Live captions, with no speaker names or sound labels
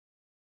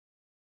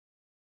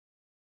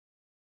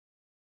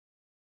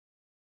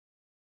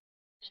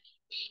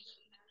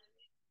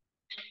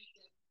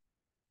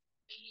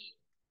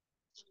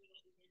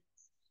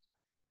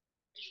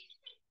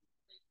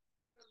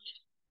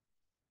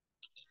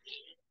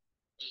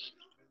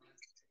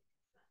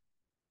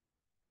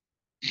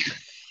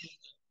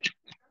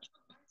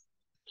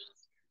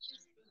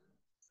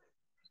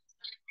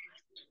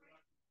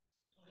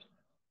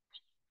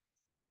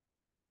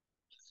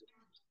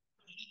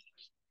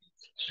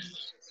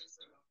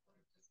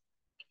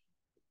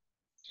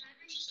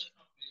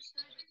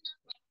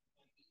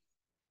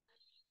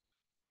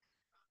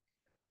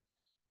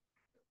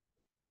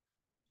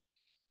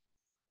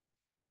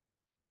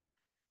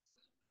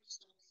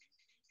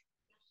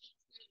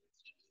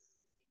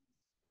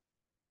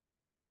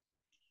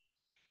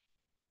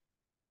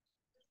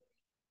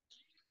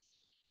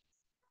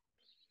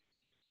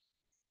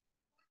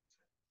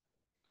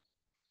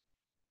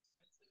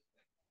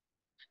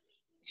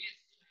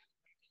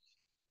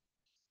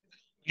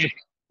Yeah,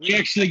 we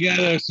actually got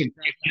some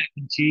Kraft mac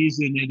and cheese,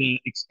 and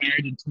it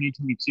expired in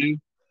 2022.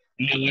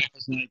 And my wife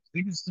was like, "I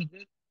think it's still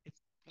good.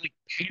 It's like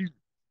powdered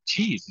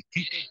cheese. It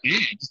can't go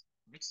bad. Just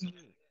mix it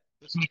in.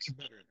 Let's mix some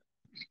butter in it."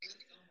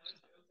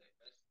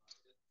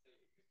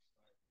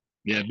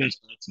 Yeah,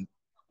 best Hudson.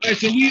 All right,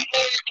 so we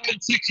are on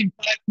section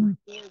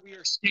 5.4. We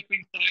are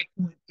skipping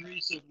 5.3.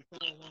 So if you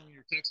follow along in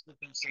your textbook,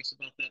 don't stress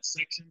about that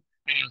section.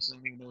 I honestly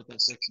don't even know what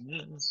that section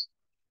is.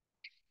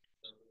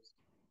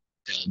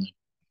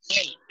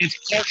 So it's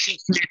partial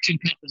fraction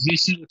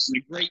composition, which is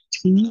a great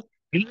tool.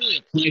 It doesn't really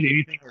apply to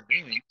anything we're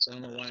doing, so I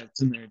don't know why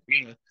it's in there to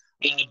begin with.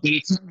 But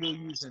it's something you'll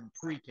use in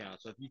pre-cal.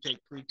 So if you take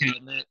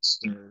pre-cal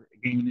next or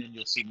going in,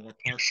 you'll see more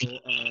partial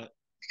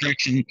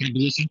fraction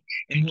composition.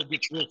 And what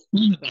gets real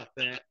fun about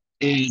that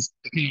is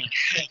depending on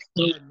how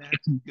far in math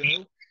you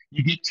go,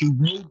 you get to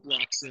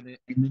roadblocks in it,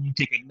 and then you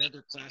take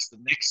another class the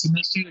next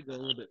semester to go a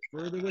little bit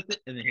further with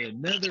it, and then hit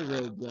another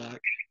roadblock,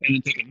 and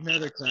then take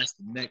another class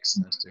the next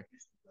semester.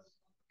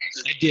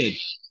 I did.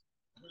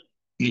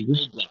 A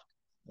roadblock.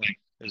 Like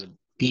there's a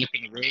block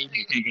in the road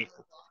you can't go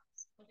for.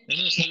 And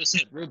that's what I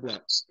said,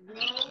 roadblocks.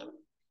 Road.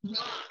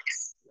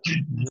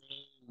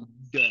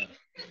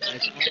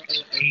 That's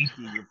R-O-A-D.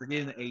 You're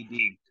forgetting the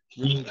A-D.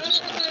 Road. All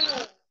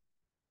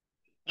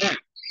right.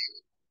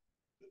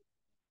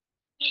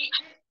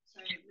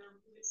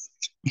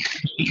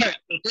 All right.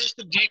 The first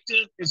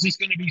objective is just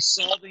going to be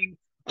solving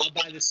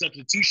by the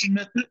substitution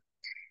method.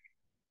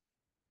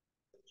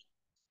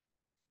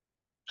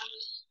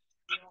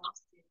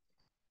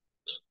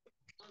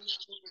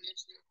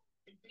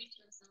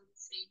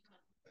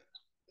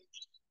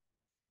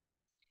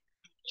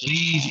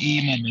 Please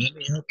email me. Let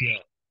me help you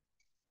out.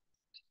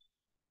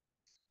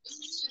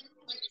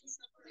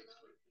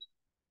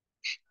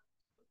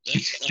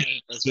 That's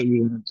fine. That's what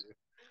we want to do.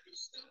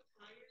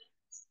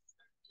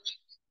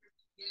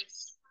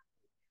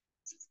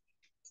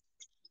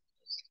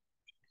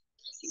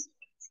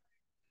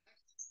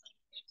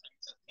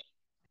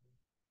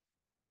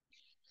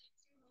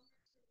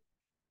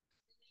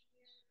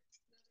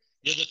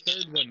 You're the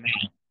third one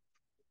now.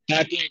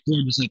 I can't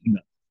afford to second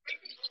up.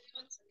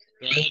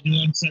 They're all due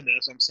on Sunday.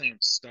 That's what I'm saying.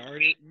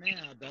 Start it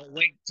now. Don't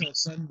wait until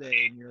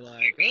Sunday and you're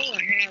like, oh,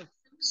 I have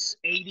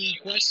 80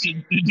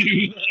 questions to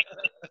do.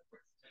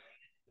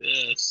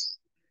 Yes.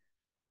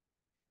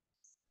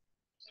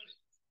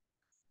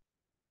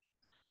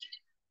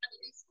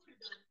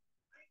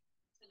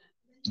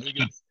 Very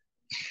good. All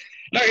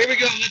right, here we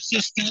go. Let's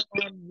just start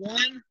on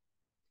one.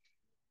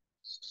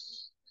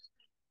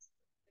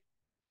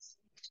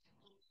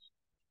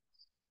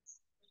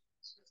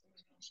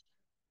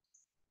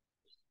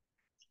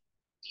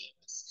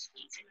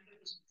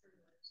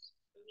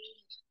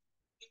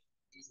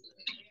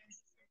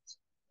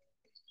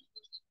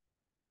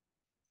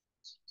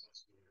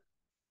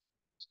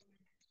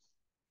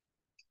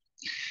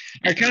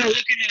 I kind of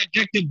looking at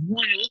objective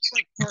one. It looks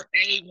like part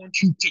A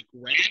wants you to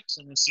graphs.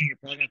 I'm assuming you're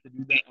probably going to have to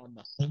do that on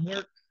the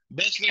homework.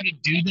 Best way to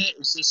do that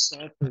is just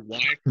solve for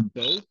y for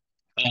both.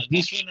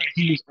 This one right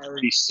here is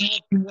already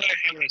solved for y.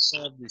 How would I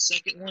solve the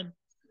second one?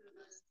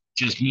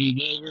 Just move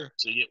over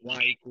to get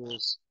y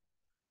equals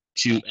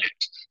 2x.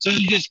 So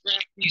you just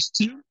graph these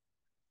two.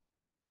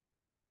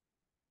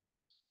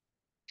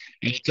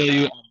 And I'll tell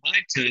you on my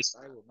test,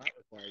 I will not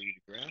require you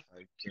to graph.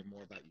 I care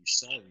more about you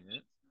solving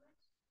it.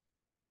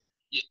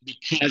 Yeah,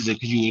 because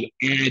you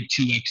would add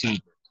 2x over.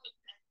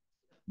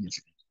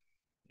 Yes.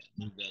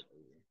 Yeah, move that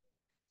over.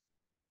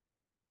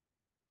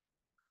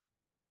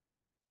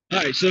 All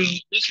right, so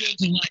this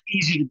one's a lot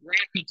easier to graph.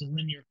 It's a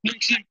linear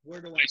function. Where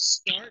do I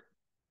start?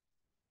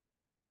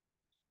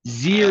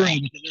 0,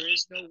 because there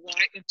is no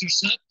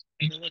y-intercept.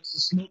 And then what's the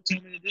slope tell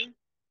me to do?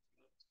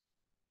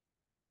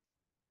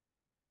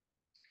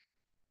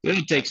 Well,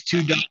 it takes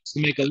 2 dots to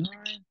make a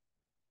line.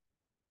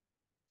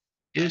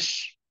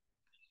 Ish.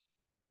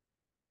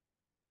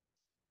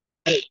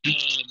 I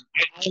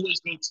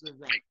always go to the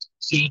right.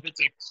 So if it's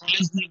a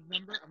positive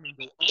number, I'm going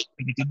to go up.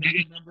 If it's a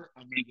negative number,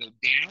 I'm going to go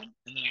down.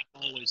 And then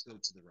I always go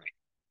to the right.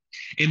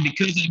 And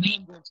because I know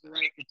I'm going to the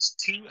right, it's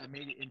 2. I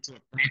made it into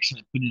a fraction.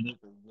 I put it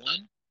over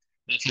 1.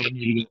 That's how I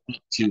need to go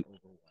up to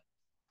over 1.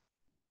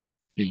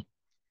 Yeah.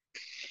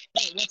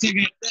 All right, once I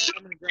got that,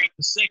 I'm going to graph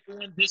the second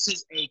one. This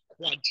is a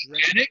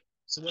quadratic.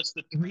 So what's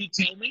the 3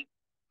 tell me?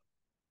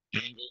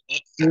 I'm going to go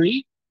up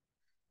 3.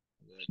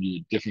 I'm going to do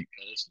a different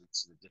color so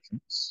it's the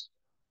difference.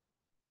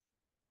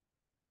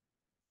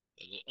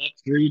 I'll go up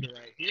 3 to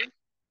right here.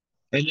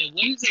 And then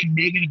what is a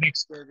negative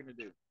x squared going to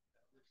do?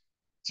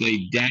 It's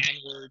a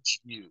downwards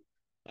u.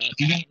 If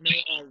you don't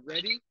know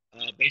already,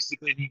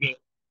 basically you go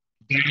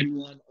down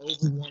 1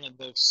 over 1 on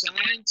both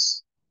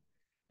sides,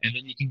 and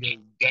then you can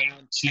go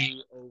down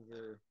 2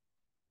 over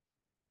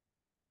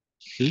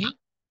 4,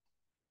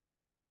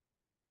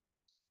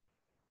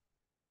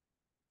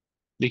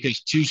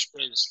 because 2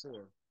 squared is 4.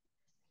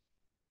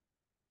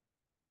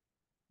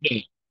 No,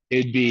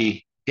 it'd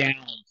be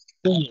down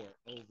 4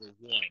 over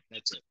 1.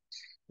 That's it.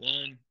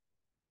 1,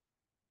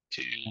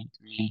 2,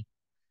 3.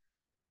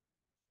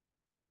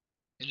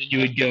 And then you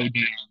would go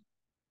down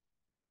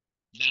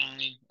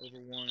 9 over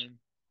 1,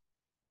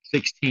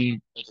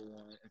 16 over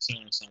 1, and so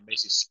on and so on,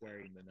 basically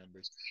squaring the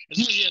numbers. As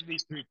long as you have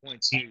these 3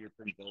 points here, you're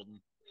pretty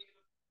golden.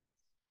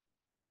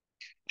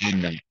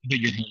 And do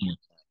your homework.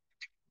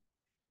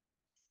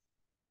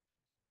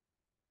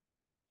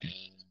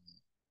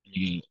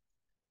 You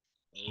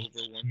go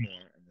over one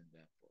more, and then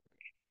down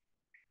forward.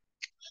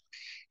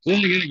 So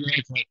then you get a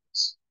graph like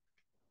this.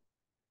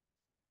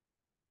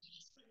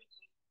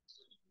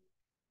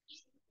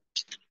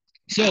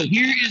 So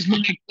here is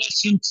my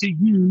question to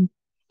you.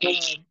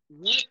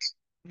 What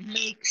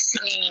makes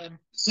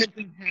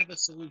something have a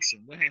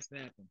solution? What has to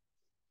happen?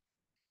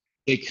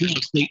 They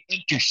cross, they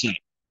intersect.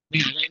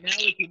 Now, right now,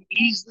 we can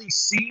easily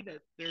see that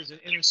there's an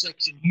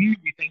intersection here.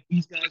 Do you think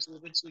these guys will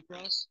eventually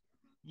cross?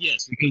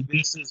 Yes, because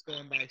this is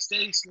going by a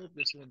steady slope.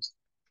 This one's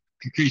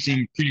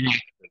increasing pretty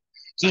rapidly.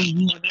 So we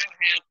will now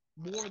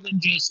have more than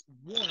just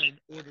one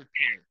ordered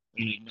pair,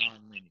 meaning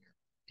non-linear.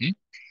 Okay?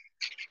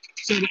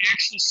 So to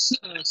actually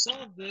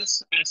solve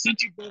this,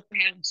 since you both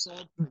have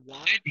solved for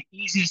y, the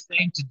easiest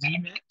thing to do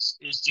next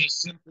is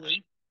just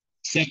simply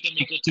set them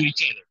equal to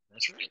each other.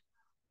 That's right.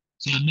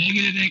 So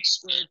negative x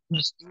squared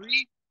plus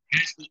 3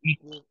 has to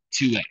equal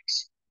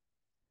 2x.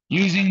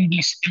 Using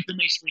this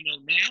information we know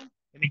now,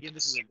 and again,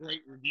 this is a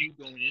great review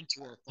going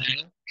into our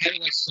final. How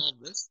do I solve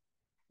this?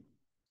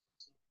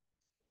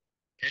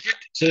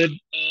 Perfect. So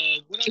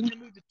would I want to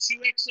move the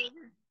 2x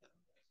over?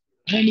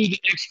 I want to move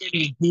the x squared to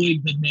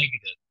avoid the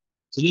negative.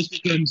 So this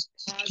becomes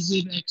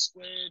positive x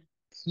squared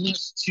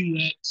plus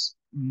 2x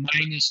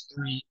minus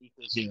 3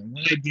 equals 0. And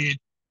what I did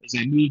is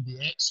I moved the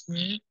x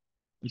squared,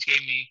 which gave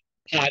me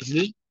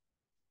positive.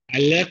 I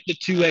left the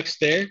 2x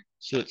there,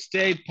 so it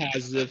stayed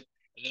positive,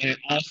 and then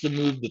I also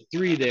moved the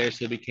 3 there,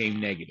 so it became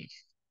negative.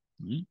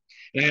 Mm-hmm.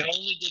 And I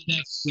only did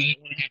that so I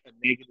didn't want to have a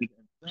negative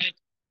in front,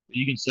 but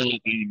you can solve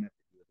it by any method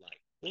you would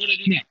like. What would I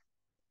do now?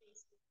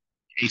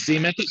 AC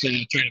method, so I'm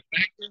going to try to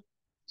factor.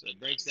 So it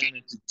breaks down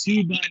into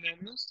 2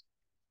 binomials.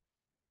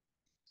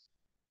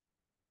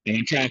 And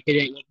I'm trying to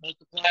figure out what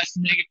multiplies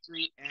to negative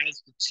 3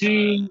 adds to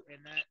 2,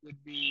 and that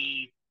would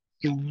be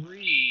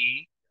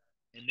 3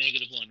 and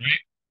negative 1, right?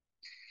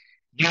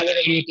 Now that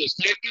I get those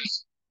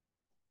factors,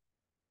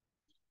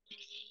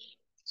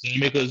 so I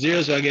make those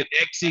 0, so I get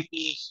x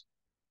equals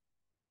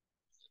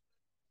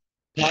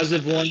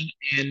positive 1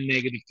 and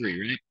negative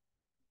 3, right?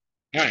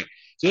 All right,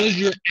 so those are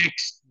your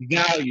x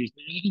values,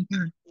 but you're looking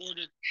for an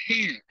ordered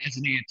pair as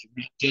an answer,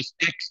 not just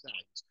x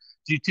values.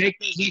 So you take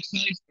those x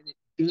values, and it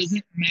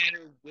doesn't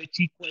matter which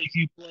equation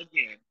you plug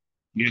in.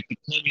 You have to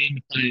plug it in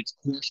to find its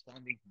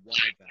corresponding y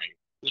value.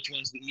 Which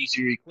one's the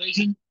easier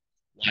equation?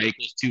 Y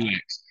equals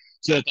 2x.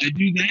 So if I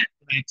do that,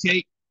 and I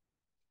take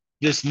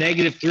this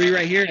negative 3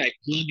 right here, and I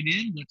plug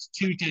it in, what's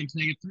 2 times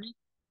negative 3?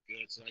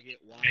 Good, so I get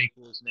y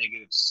equals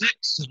negative 6.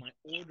 So my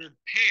ordered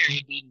pair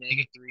would be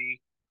negative 3,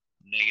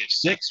 negative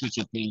 6, which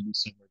will probably be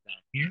somewhere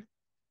down here.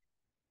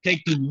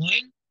 Take the 1,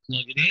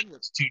 plug it in.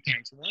 What's 2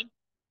 times 1?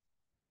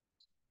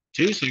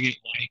 2, so I get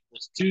y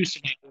equals 2. So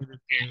my ordered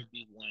pair would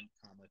be 1,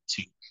 comma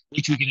 2,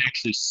 which we can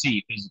actually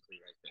see physically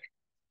right there.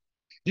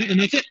 Yeah,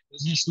 and that's it.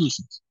 Those are your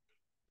solutions.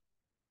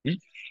 Okay.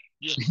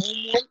 Your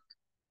homework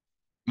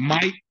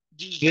might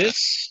do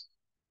this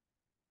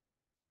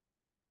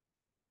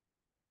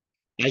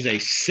as a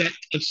set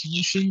of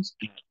solutions.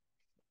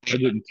 I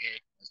wouldn't care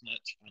as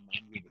much.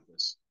 I'm good with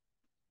this.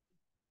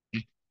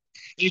 Okay.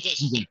 Any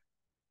questions there?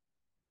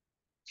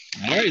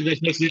 All right, that's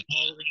basically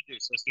all we're going to do.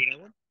 So let's do that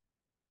one.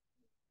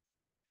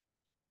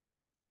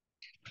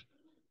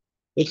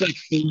 Looks like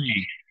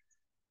 3.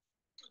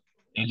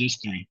 And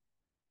just 3.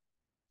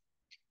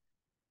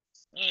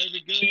 All right, here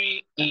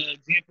we go.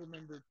 Example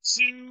number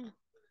 2.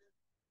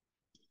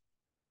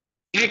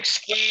 X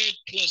squared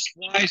plus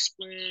y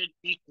squared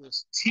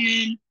equals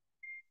 10.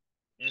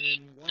 And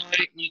then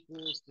y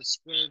equals the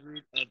square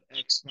root of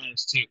x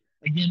minus 2.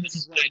 Again, this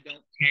is why I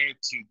don't care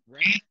to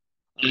graph,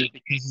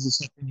 because this is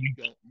something you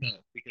don't know,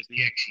 because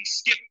we actually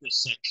skipped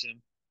this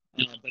section.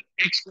 But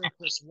x squared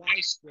plus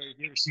y squared, if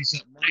you ever see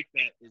something like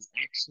that, is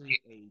actually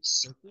a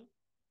circle.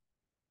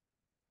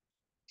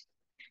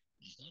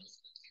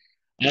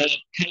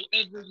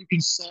 However, you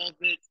can solve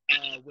it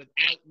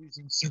without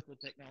using circle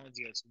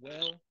technology as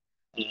well,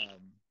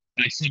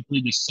 by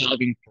simply just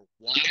solving for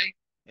y,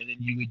 and then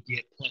you would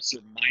get plus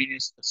or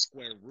minus a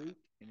square root,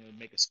 and it would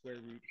make a square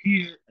root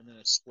here, and then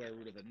a square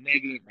root of a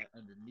negative right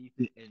underneath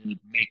it, and it would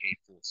make a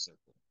full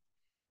circle.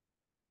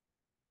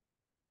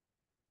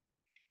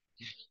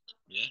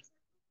 Yeah.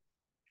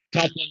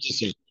 Top one's a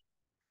circle.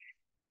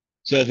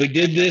 So if we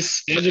did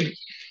this,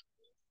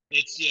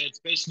 it's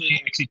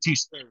basically actually 2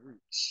 square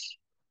roots.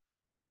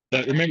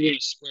 But remember what a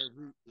square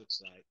root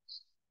looks like.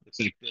 Looks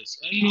like this.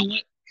 Oh, you know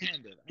what?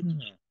 Kind of. I don't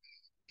know.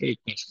 Very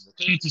questionable.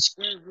 So it's a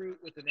square root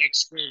with an x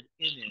squared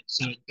in it,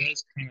 so it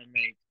does kind of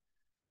make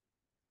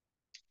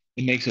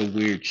it makes a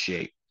weird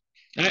shape.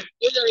 All right,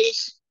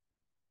 regardless,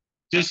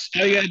 just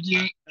how you gotta do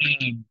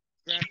it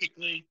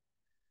graphically.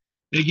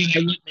 Again, I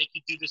wouldn't make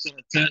you do this on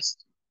a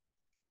test,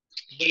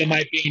 but it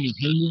might be in your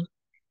homework.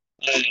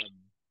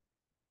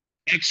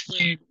 X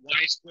squared,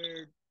 y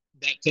squared.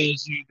 That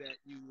tells you that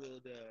you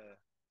would.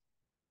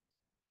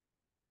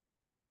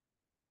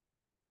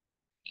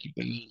 It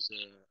goes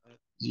up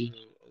 0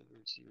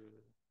 over 0.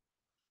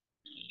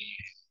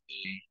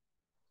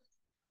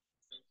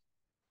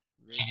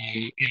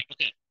 Radio. Yeah,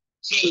 okay.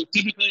 So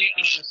typically,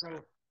 so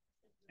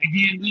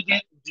again, we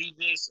didn't do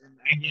this, and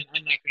again,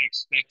 I'm not going to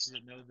expect you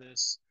to know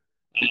this,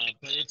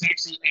 but it's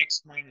actually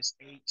x minus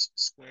h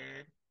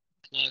squared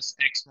plus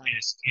x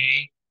minus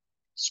k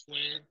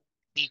squared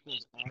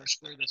equals r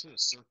squared. That's what a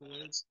circle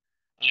is.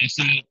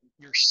 So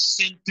your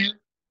center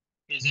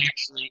is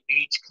actually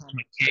h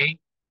comma k.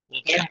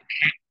 Well, if I don't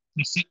have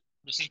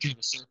the center of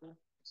a circle,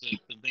 so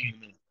the thing in the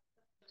middle.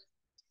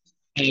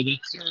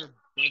 That's our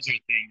buzzer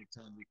thing to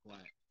tell them to be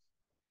quiet.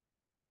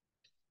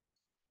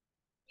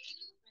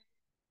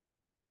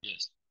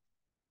 Yes.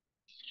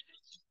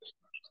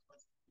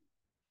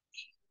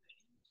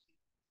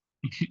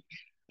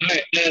 All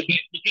right, but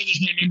because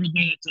there's no number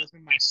there that tells me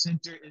my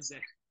center is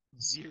at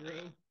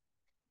 0,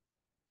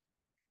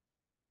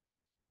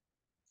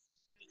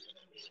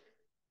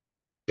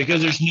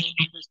 because there's no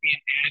numbers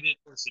being added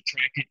or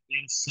subtracted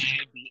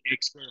inside the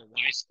x squared or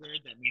y squared,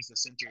 that means the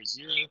center is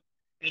 0.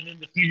 And then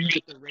to figure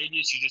out the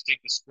radius, you just take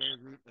the square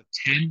root of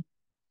 10.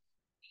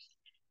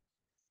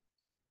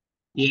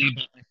 Yeah,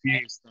 but my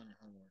fear is done at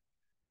homework.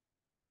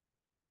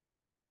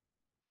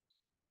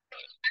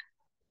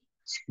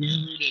 Square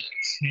root of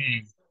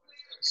 10.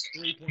 It's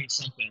 3 point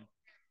something.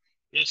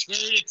 Yeah, square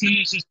root of 10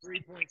 is just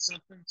 3 point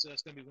something. So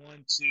that's going to be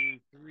 1, 2,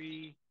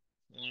 3,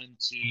 1,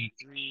 2,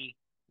 3,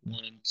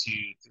 1,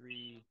 2,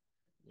 3,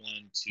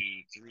 1,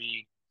 2,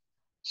 3.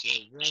 So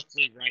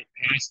roughly right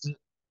past it.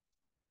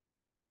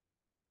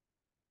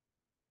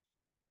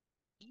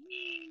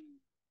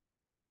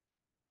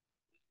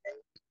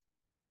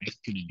 That's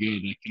pretty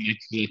good. That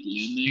connects to the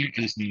end there.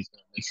 I just need to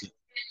miss it.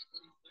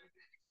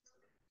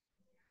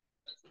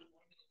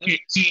 Okay,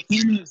 so the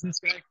formula is this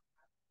guy.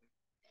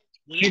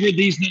 Whatever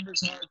these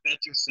numbers are,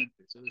 that's your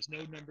center. So there's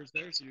no numbers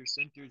there, so your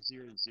center is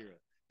 0, 0.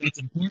 That's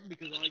important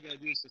because all you got to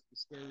do is just the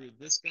square root of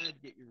this guy to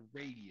get your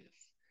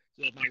radius.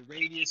 So if my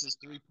radius is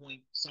 3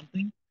 point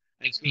something,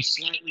 I just go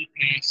slightly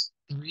past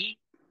 3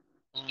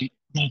 on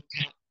both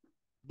top,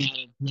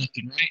 bottom, left,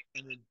 and right,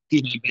 and then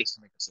do my best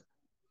to make a circle.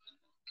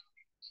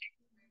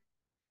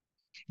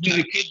 No,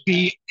 it could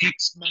be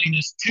x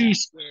minus 2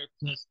 squared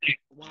plus x,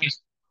 y squared.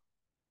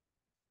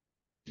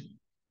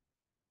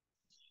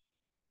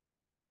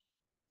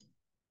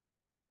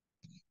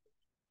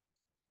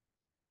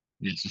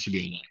 Yes, it should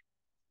be a y.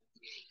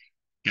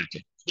 Gotcha.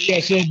 But yeah,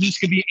 so this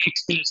could be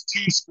x plus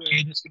 2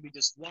 squared, this could be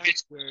just y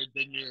squared,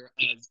 then your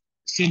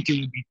center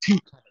would be 2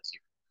 comma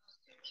 0.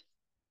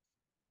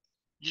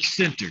 Your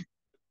center.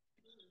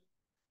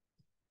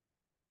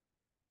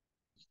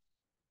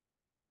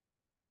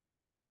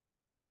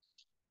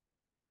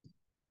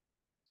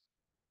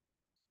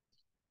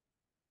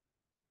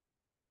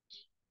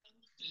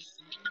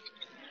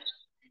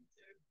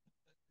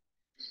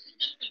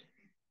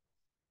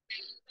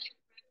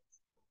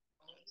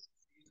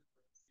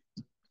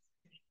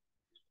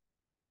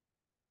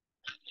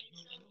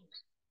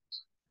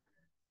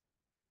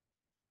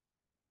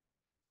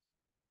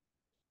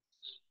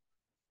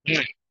 All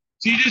right.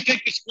 So you just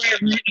take the square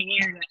root of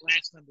whatever that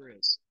last number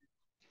is.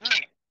 All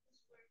right.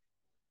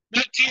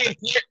 Not too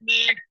important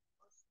there.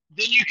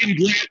 Then you can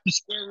grab the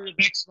square root of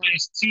x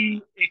minus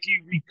 2. If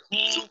you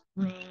recall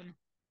from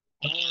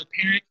our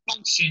parent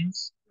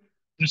functions,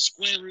 the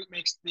square root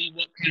makes the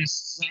what kind of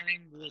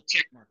sign, the little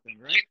check mark thing,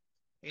 right?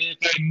 And if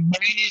I'm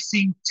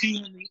minusing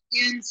 2 on the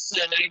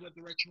inside, what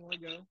direction will I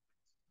go?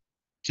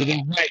 To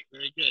the right.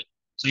 Very good.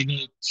 So I go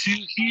 2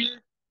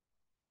 here,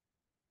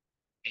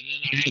 and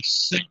then I have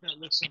something that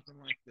looks something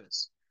like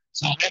this.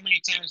 So how many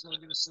times will I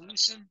get a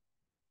solution?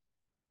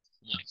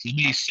 Once. It'll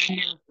be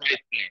somewhere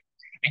right there.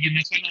 Again,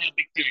 that's why I'm not a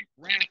big fan of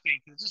graphing,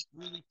 because it's just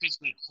really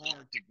physically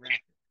hard to graph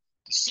it.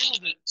 To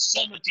solve it,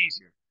 so much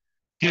easier.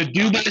 To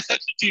do by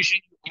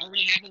substitution, you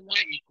already have a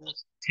y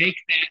equals, take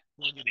that,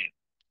 plug it in.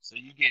 So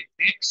you get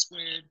x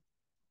squared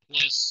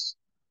plus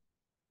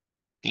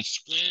the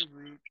square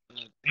root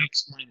of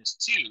x minus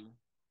 2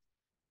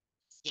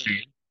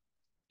 squared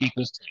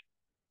equals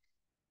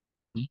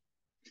 10.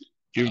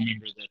 Do you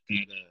remember that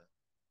we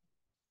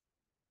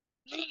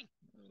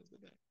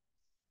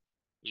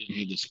didn't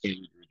have the square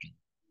root originally.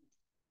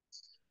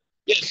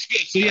 Yes,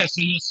 good. So yeah,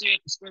 so you'll see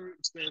it, the square root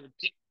and square root.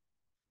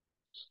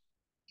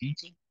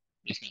 Cancel?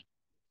 Yes, ma'am.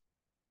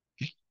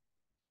 Okay.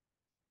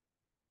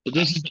 So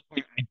this is the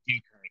part I do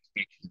kind of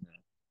expect you to know.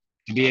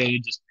 To be able to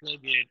just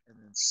plug in and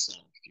then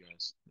solve,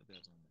 guys.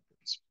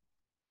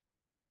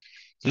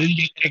 So then you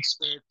get x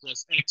squared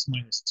plus x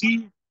minus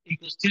 2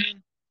 equals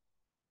 10.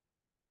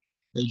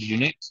 What did you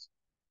do next?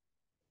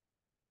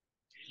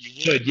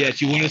 You would,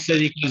 yes. You want to set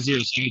it equal to 0.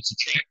 So I would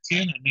subtract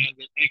 10. I now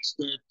get x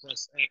squared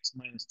plus x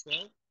minus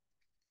 12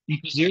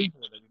 equals 0.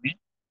 What do you mean?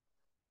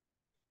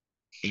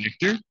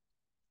 Factor.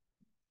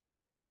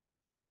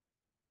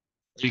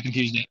 Are you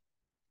confused now?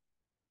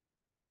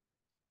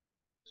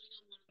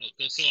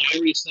 Okay, so I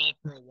already solved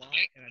for a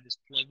y, and I just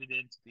plugged it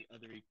into the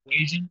other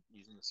equation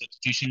using the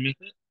substitution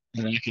method.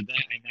 And after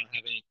that, I now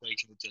have an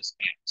equation with just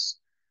x.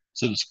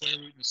 So the square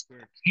root and the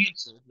square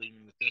cancel,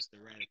 leaving with us the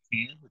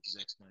radicand, which is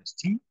x minus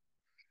 2.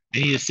 I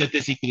need to set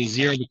this equal to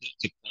 0 because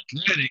it's a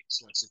quadratic,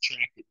 so I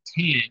subtracted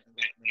 10 and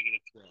got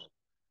negative 12.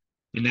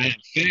 And now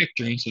I'm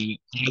factoring, so I get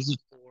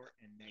positive 4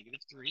 and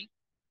negative 3.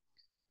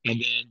 And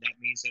then that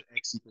means that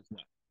x equals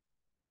what?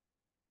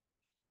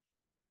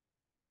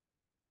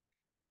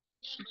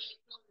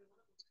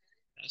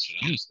 That's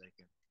what I was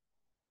thinking.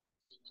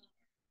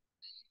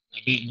 I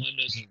bet one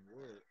doesn't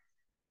work.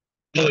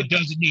 No, it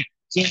doesn't yet.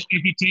 So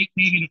if you take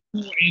negative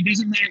 4, and it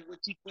doesn't matter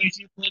which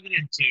equation you plug it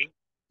into,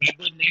 if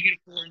I put negative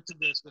 4 into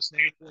this, what's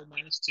negative 4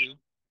 minus 2?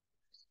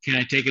 Can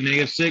I take a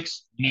negative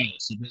 6? No.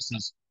 So this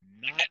is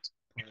not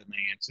part of my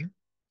answer.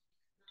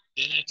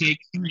 Then I take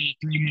 3.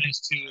 3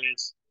 minus 2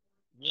 is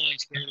 1.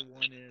 Square root of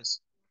 1 is,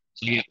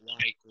 so I get y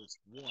equals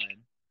 1,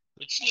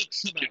 which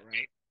looks about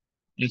right.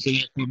 And so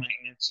therefore my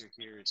answer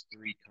here is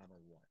 3 comma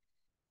 1.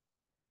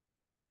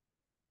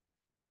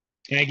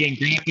 And again,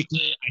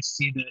 graphically, I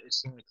see that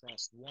it's only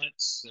crossed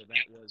once, so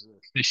that was a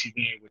little fishy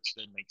there, which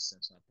doesn't make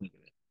sense when I think of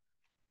it.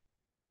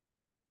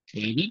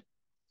 Very good.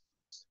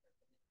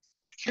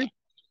 Sure.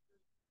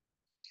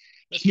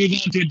 Let's move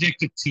on to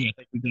objective 2. I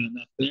think we've done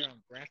enough there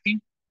on graphing.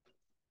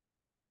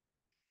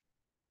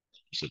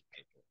 So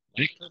purple.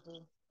 Light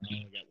purple. I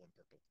only got one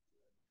purple.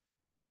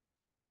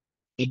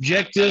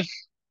 Objective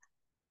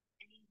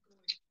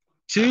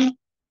 2.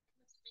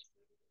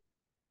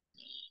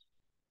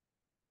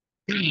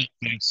 5,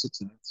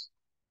 6 lines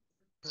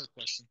per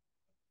question.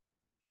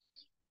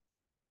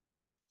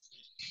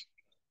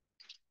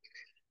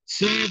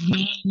 Solve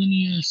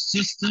nonlinear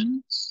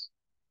systems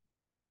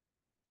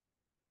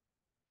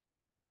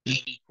of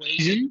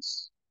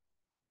equations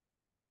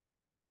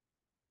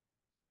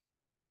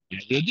by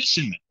the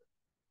addition method.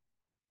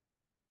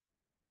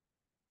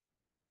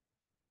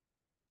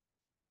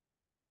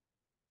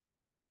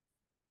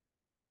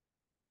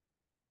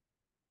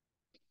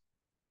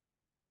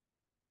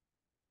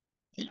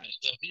 All right,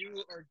 so if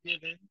you are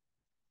given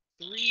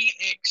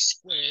 3x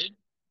squared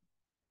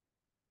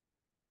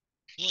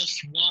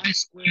plus y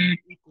squared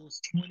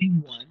equals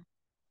 21,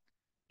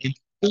 and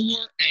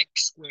 4x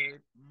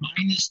squared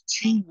minus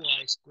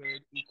 2y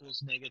squared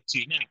equals negative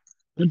 2. Now,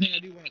 one thing I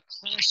do want to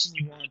caution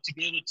you on, to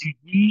be able to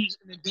use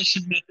an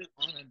addition method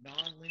on a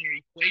nonlinear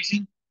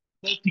equation,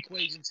 both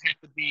equations have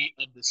to be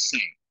of the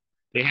same.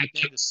 They have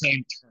to have the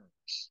same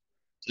terms.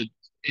 So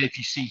if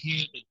you see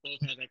here, they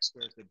both have x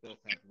squares, they both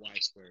have y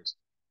squares.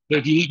 But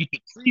if you look at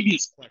the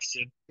previous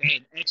question, they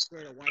had an x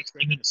squared, a y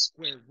squared, and then a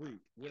square root.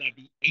 Would I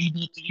be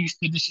able to use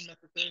the addition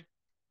method there?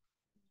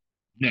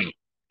 No,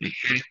 they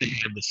have to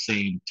have the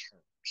same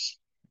terms.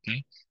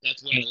 Okay,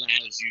 that's what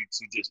allows you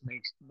to just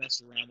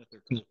mess around with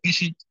their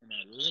coefficient and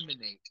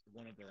eliminate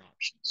one of their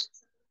options.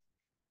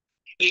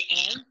 They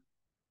are.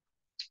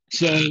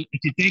 So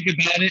if you think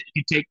about it, if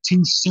you take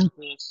two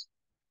circles,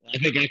 I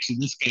think actually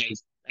this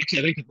guy's actually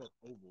I think they're both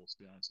ovals,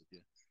 to be honest with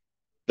you.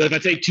 But if I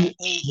take two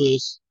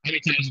ovals, how many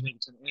times do you think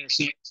it's going to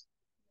intersect?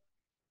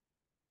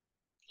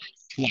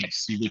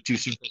 Twice. You get two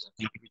circles on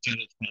top of each other,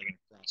 it's probably going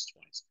to cross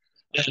twice.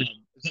 Is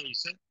that what you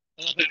said?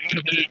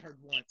 I heard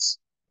once.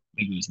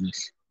 Maybe it was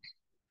this.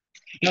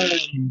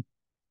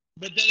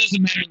 But that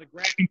doesn't matter in the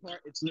graphing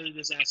part. It's literally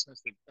just asking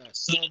us to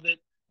solve it.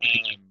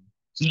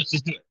 So let's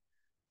just do it.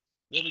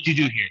 What would you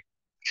do here?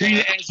 Treat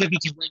it as if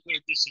it's a regular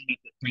addition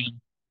method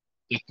from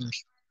the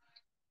first.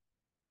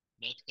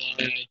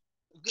 Multiply.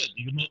 Good.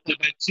 You can multiply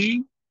by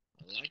 2.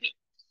 I like it.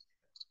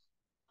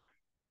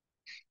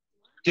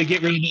 To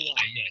get rid of the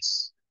y,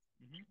 yes.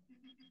 Mm-hmm.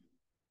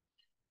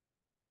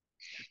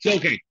 So,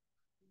 okay.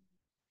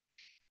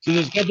 So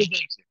there's a couple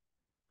things here.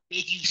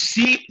 If you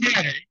see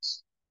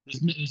patterns, this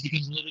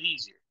becomes a little bit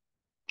easier.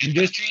 I'm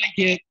just trying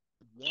to get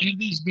one of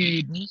these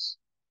variables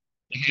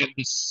to have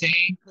the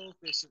same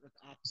coefficient with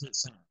opposite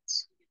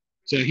signs.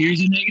 So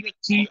here's a negative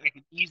 2. I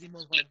can easily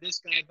multiply this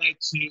guy by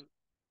 2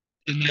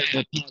 and then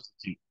add a positive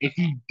 2. If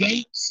you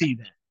don't see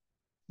that,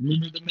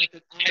 remember the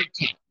method I taught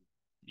you.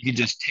 You can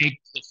just take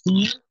the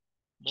 4,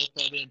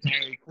 multiply the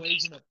entire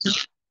equation up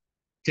top,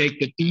 take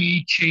the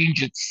 3,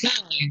 change its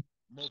sign,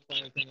 multiply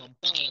everything on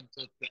bottom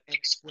so the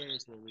x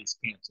squares will at least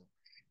cancel.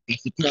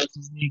 If the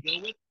process you go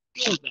with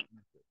that method.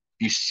 If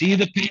you see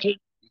the pattern,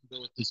 you can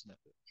go with this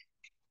method.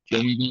 Do you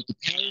want me to go with the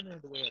pattern or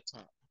the way I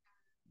taught?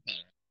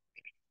 Pattern.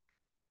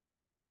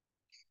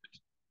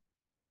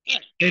 All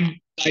right.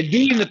 And by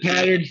doing the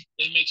pattern,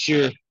 it makes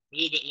you a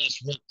little bit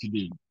less work to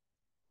do.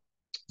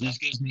 This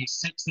gives me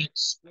 6x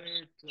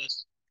squared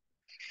plus.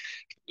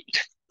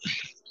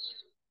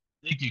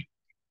 Thank you.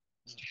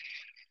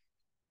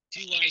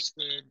 2y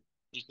squared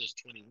equals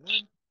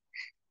 21.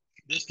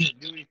 This didn't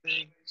do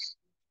anything.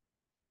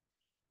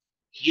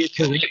 You're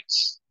correct.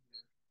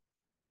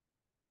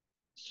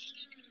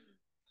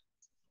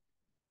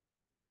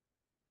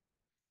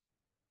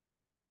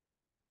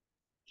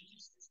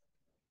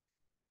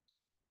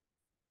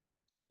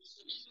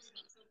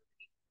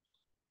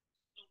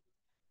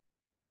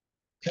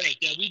 Correct.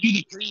 Yeah, we do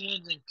the free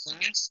ones in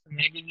class, and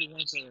I give you the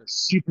ones that are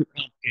super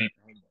complicated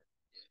homework.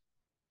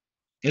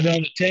 And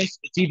on the test,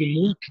 it's even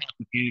more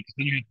complicated because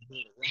then you have to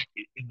build a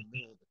rocket in the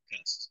middle of the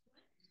test.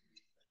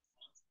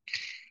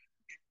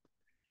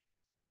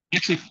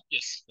 Actually,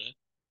 yes.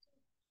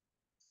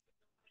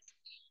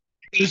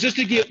 It was just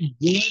to get one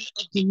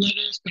of the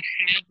letters to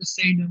have the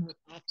same number with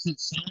opposite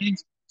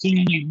signs. So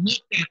when we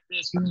looked at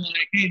this, we were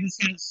like, hey, this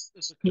has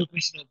this a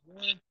coefficient of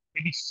one.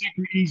 It'd be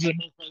super easy to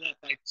multiply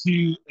that by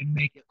two and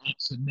make it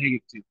opposite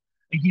negative two.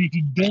 Again, if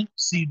you don't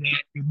see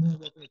that, you're more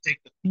welcome to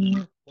take the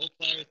four,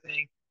 multiply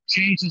everything,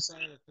 change the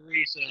sign of the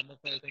three, so I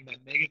multiply everything by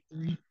negative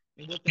three.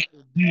 And what that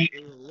will do,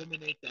 it will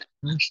eliminate that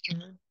first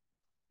term,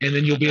 and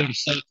then you'll be able to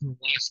solve for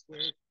y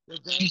squared.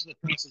 Regardless of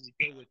the process you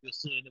go with, you'll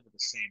still end up with the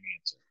same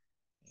answer.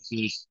 So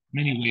there's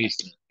many ways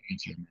to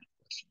answer that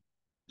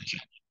question.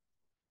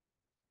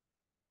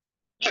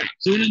 All right,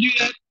 so we're gonna do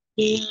that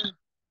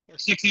for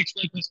 6x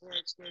squared plus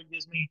 4x squared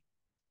gives me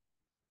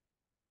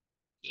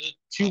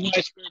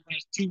 2y squared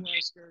minus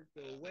 2y squared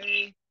go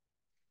away.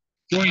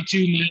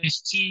 42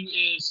 minus 2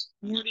 is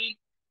 40.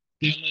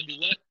 Then I'm gonna do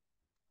what?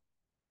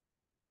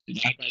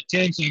 Divide by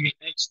 10, so I get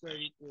x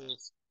squared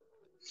equals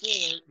 4.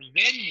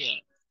 Then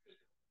what?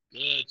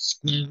 Good.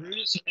 Square root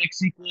it, so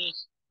x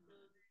equals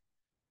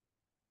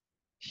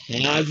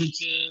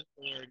positive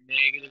or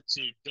negative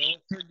 2.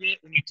 Don't forget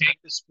when you take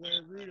the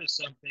square root of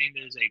something,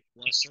 there's a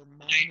plus or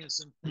minus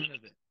in front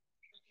of it.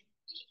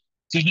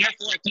 So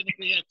therefore, I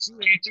technically have two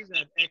answers. I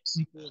have x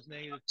equals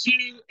negative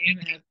 2 and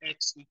I have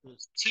x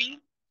equals 2.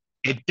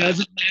 It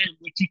doesn't matter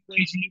which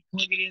equation you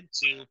plug it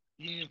into.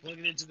 You need to plug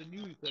it into the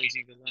new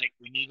equation because, like,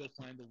 we need to go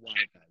find the y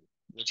value.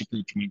 Which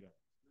approach we go?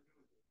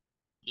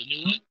 The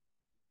new one?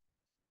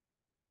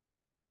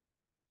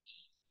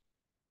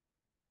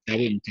 I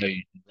wouldn't tell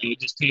you. I would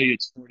just tell you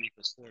it's 40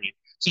 equals 40.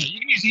 So you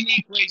can use any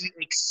equation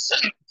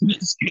except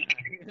this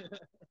guy.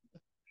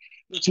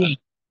 Which one?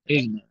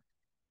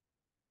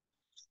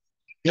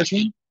 This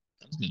one?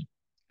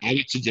 I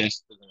would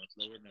suggest the one with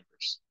lower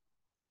numbers.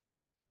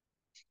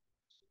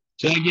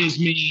 So that gives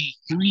me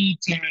 3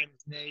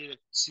 times negative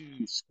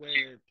 2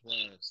 squared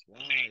plus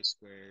y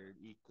squared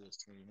equals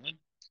 21.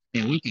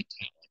 Yeah, we could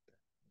talk like that.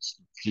 It's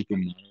super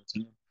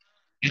monotone.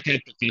 I've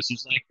had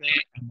professors like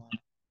that. I'm like,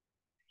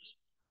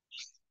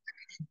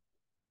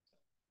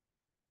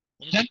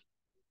 what was that?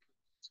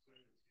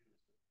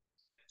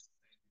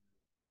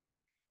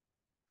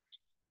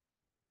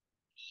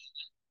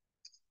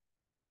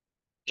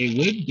 It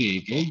would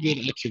be very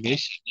good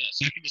observation. Yeah,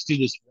 so I can just do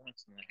this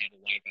once and I have a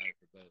y value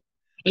for both.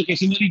 Okay,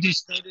 so what you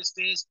just noticed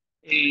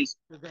is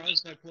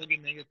regardless if I plug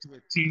in negative 2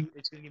 or 2,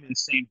 it's going to give me the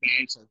same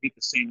value, so I'll get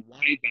the same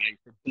y value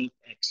for both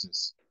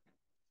x's.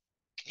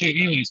 Okay,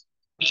 anyways,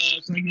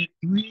 so I get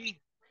 3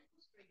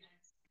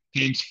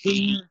 times 4.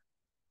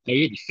 Oh,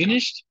 you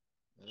finished?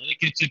 Well, let me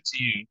catch up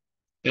to you.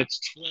 That's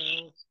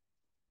 12,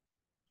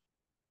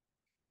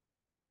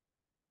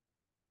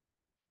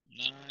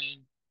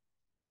 9.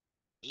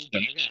 Ooh,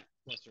 but I got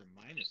plus or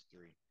minus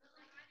 3.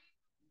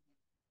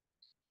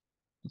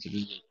 That's a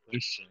really good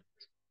question.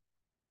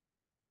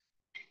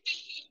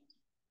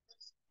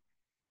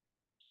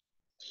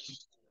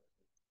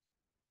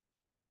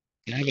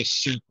 I have a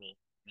circle.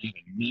 I have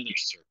another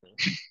circle.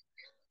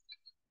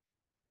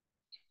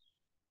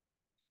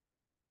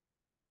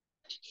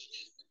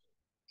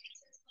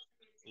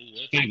 Ooh,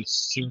 what if I have a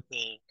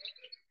circle?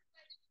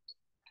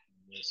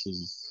 This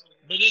is.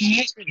 But it's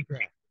nice for the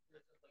graph.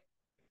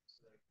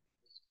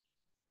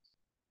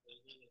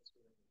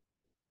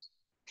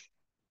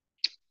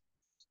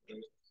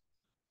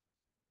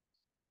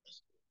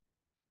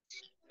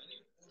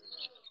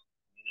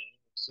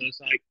 So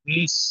it's like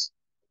this,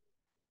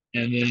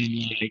 and then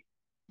like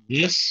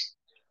this.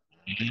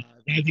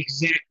 That's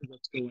exactly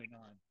what's going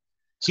on.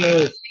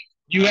 So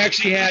you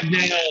actually have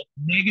now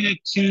negative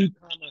 2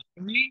 comma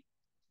 3,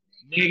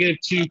 negative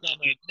 2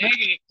 comma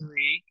negative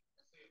 3,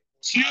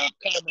 2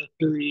 comma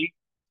 3,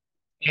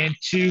 and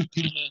 2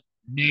 comma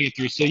negative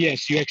 3. So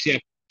yes, you actually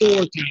have 4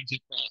 times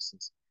it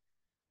crosses.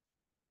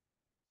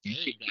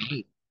 Very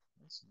valuable.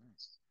 That's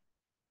nice.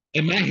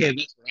 In my head,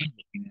 that's what I'm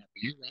looking at.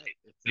 But you're right.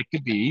 It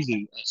could be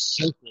easy a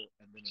circle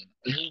and then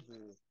an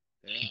oval.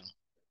 Yeah.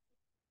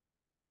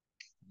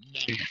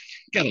 No,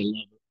 gotta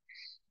love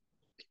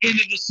it. End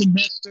of the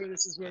semester,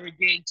 this is where we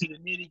get into the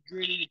nitty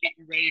gritty to get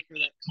you ready for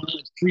that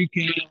college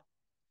pre-cal.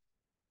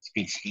 It's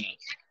good stuff.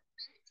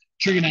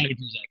 Trigonometry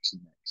is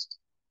actually next.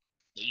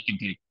 So you can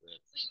take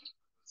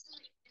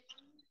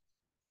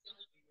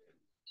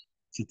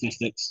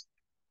statistics.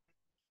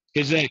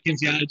 Because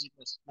kinesiology,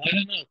 I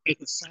don't know,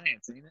 it's a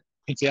science, ain't it?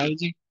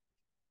 Kinesiology?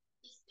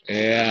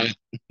 Yeah.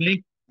 I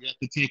think you have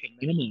to take a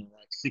minimum of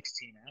like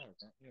 16 hours,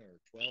 don't you? Or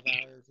 12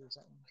 hours or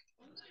something.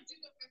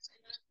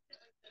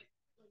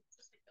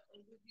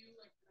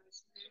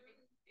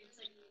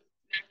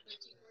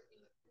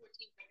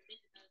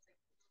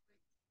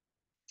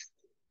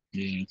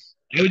 Yeah.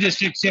 I would just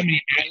pick so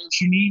many hours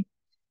you need,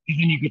 and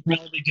then you could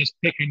probably just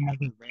pick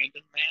another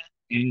random math,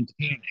 and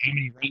depending on how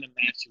many random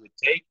maths you would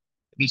take,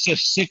 if it's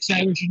just 6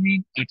 hours you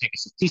need, I'd take a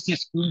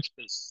statistics course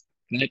because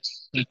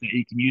that's stuff that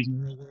you can use in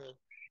the real world.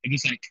 If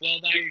it's like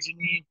 12 hours you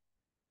need,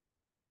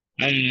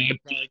 I don't know,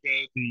 I'd probably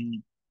go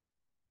the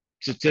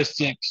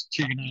statistics,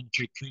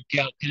 trigonometry,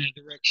 pre-calc kind of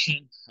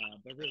direction.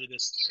 But really,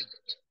 this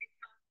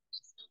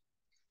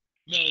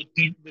no,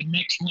 the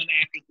next one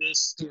after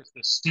this, towards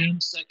the STEM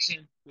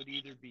section, would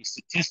either be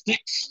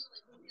statistics,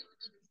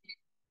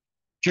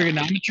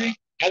 trigonometry.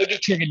 I would do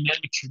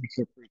trigonometry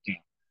before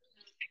pre-cal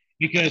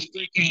because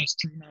pre-cal is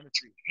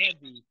trigonometry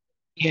heavy.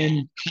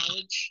 In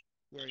college,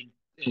 where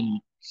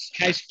in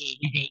high school,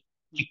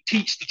 we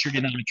teach the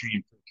trigonometry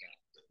in pre-cal.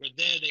 But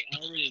there, they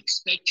already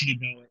expect you to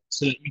know it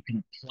so that you can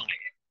apply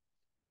it.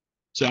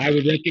 So I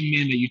would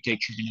recommend that you take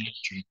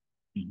trigonometry.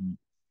 Mm-hmm.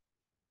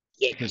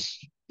 Yeah, because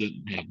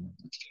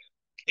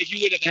if you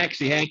would have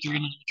actually had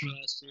trigonometry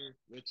last year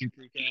with your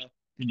pre-cal,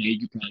 then yeah, you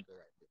could probably go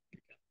right with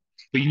pre-cal.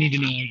 But you need to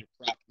know all your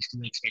properties because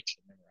they expect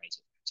you to memorize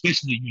it,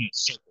 especially the unit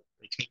circle.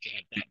 They expect you to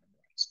have that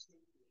memorized.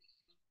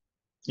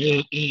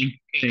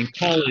 In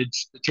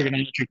college, the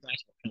trigonometry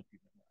class will help you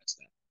memorize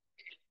that.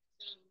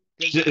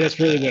 Because that's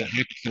really what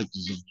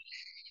hypothesis is.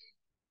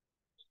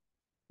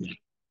 Yeah.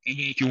 And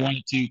then if you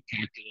wanted to,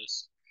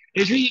 calculus.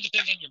 It really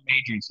depends on your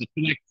major. So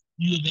for like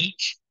U of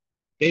H,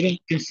 they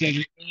don't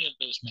consider any of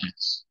those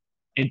maths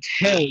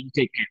until you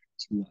take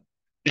calculus 1.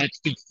 That's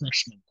the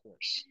freshman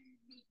course.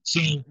 So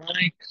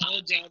my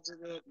college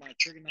algebra, my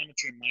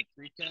trigonometry, and my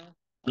pre-cal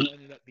all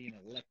ended up being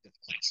elective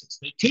classes.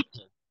 They took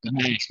the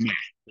math.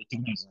 They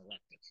took them as an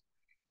elective.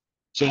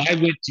 So I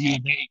went to U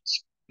of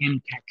H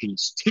in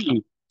calculus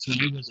 2, so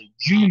I was a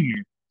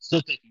junior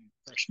still taking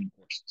freshman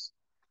courses.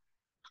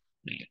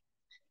 Yeah.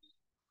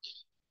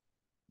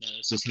 No,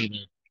 this is how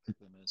the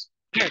curriculum is.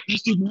 All right,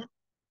 let's do more.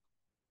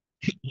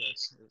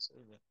 Yes.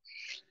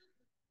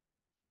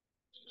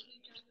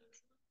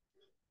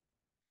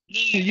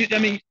 I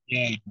mean,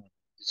 yeah.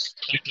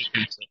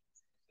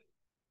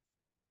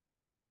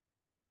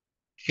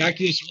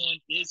 Calculus 1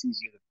 is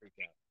easier to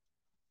pre-cal.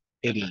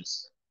 It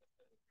is.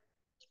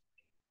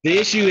 The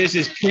issue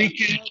is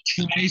pre-cal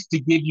tries to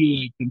give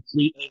you a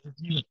complete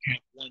overview of Cal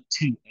 1,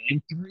 2,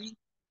 and 3.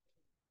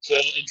 So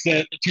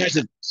instead, it tries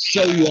to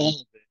show you all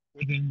of it.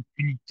 Where then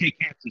when you take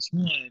Calculus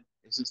 1,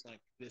 it's just like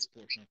this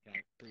portion of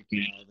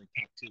pre-cal, then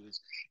Cal 2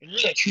 is, and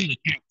really truly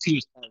Cal 2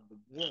 is probably the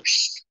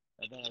worst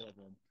of all of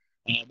them.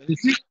 But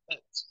it's not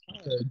that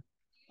hard.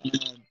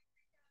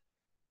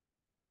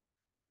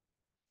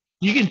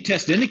 You can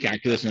test any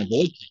calculus and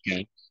avoid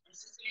pre-cal.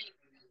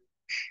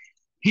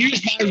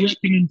 Here's my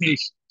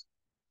recommendation.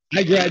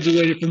 I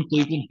graduated from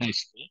Cleveland High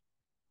School.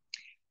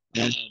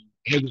 I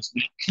was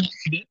not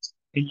confident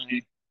in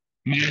my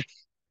math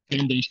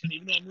foundation,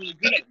 even though I'm really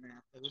good at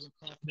math. I wasn't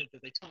confident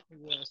that they taught me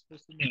what I was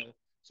supposed to know.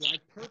 So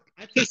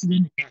I tested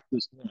into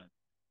calculus 1,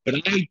 but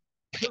I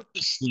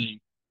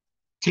purposely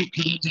took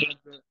college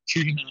algebra,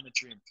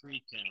 trigonometry, and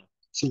pre-cal,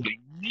 so I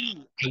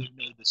knew I would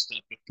know this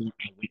stuff before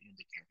I went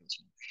into calculus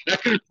 1. I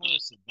could have probably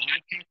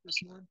survived calculus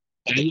 1,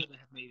 but I wouldn't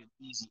have made an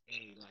easy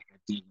A like I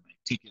did when I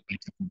took it by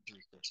taking 3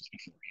 courses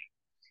beforehand.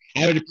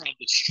 I would have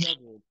probably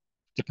struggled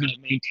to kind of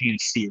maintain a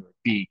C or a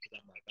B because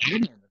I'm like, I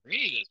don't remember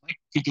any of this. My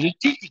teacher didn't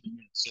teach me the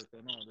unit circle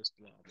and all this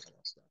blah blah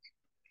blah stuff.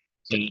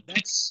 So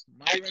that's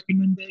my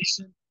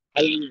recommendation.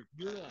 If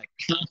you're like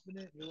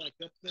confident, you're like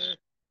up there,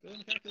 go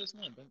into calculus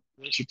 1. Don't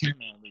waste your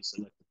time on these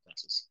selective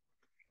classes.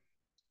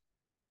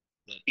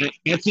 But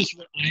that's just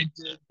what I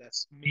did.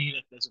 That's me.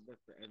 That doesn't work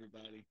for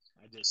everybody.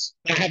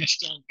 I have a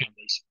strong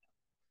foundation.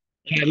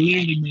 And I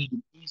literally made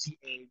an easy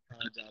A in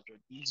college algebra,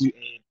 an easy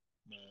A.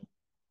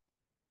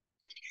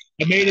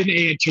 I made an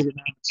A in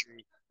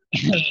trigonometry.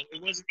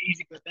 It wasn't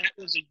easy, but that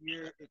was a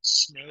year it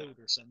snowed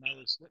or something.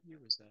 What year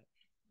was that?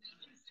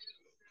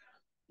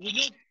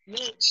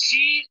 Well,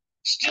 she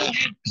still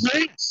had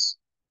class.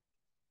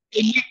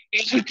 And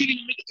we couldn't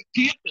even make it to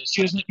campus.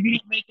 She was like, if you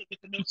don't make it,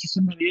 get the notes to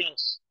somebody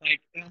else.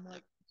 And I'm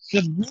like,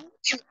 the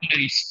roads are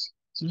iced.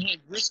 So we're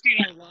like risking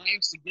our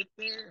lives to get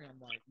there. And I'm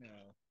like,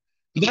 no.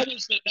 But that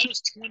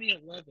was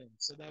 2011.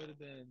 So that would have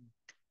been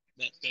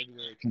that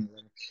February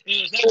 2011.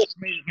 Anyways, that was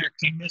made it hard.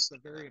 I missed a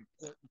very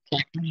important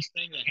properties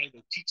thing that I had to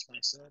go teach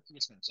myself.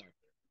 Yes, ma'am. Sorry.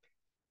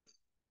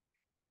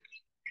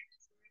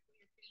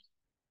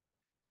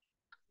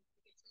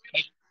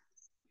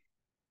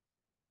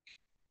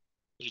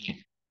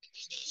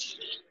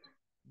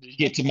 To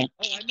get to my,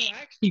 I know,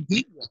 I actually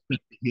did walk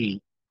up the hill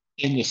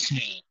in the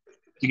snow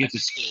to get to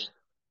school.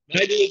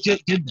 But I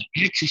just did that.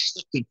 I actually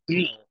slipped and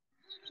fell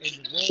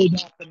and rolled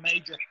off the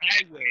major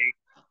highway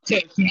to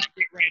not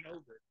get ran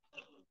over.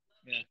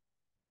 Yeah.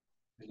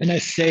 And I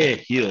say a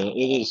hill,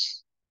 it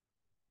was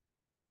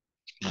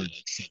probably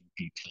like 7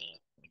 feet tall.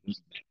 It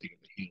wasn't that big of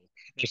a hill.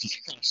 I was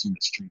just crossing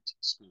the street to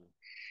school.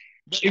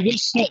 But it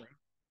was snowing,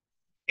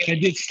 and I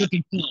did slip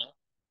and fall.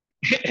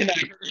 And I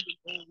heard an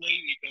old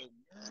lady go,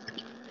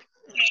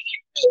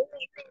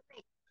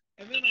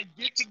 and then I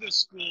get to the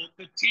school.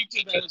 The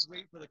teacher that was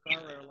waiting for the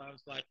car rental, I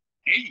was like,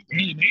 "Hey, you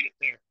barely made it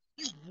there.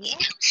 You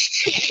what?"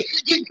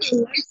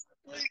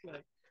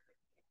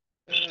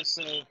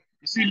 So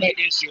you see my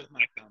issue with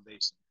my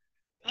foundation.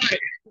 All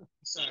right,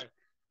 sorry.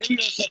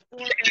 So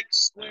 4x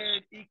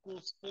squared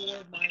equals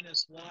 4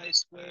 minus y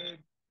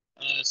squared.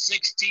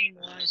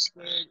 16y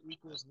squared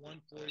equals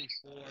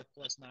 144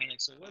 plus 9x.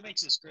 So what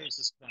makes this great is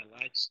this is my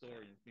life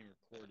story and being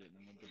recorded, and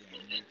I'm going to put it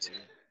on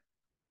YouTube.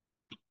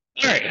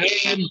 All right.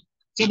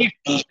 So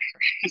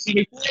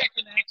before I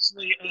can actually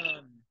actually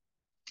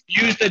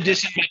use the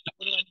addition method.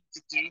 What do I need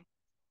to do?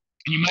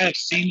 And you might have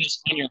seen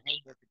this on your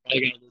homework. You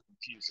probably got a little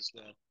confused as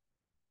well.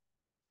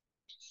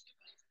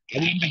 I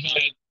wouldn't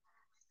divide.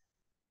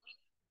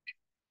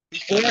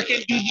 Before I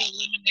can do the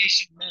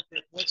elimination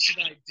method, what should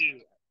I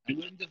do? I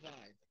wouldn't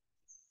divide.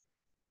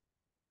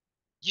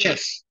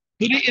 Yes,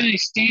 put it in a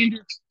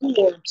standard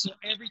form so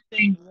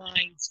everything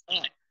lines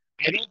up.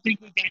 I don't think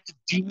we got to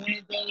do one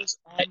of those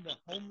on the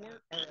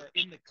homework or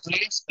in the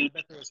class, but I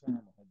bet there was one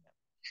on the homework.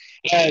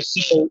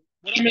 So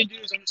what I'm going to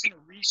do is I'm just going to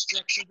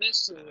restructure this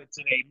so it's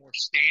in a more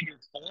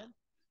standard form.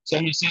 So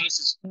I'm going to say this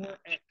is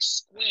 4x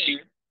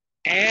squared,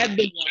 add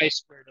the y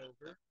squared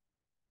over,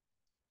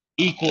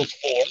 equals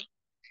 4.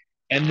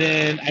 And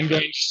then I'm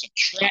going to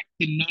subtract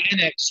the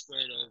 9x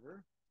squared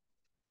over,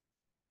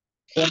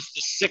 plus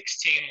the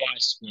 16y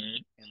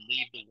squared, and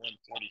leave the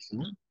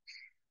 144.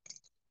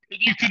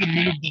 You could have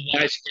moved the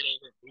y squared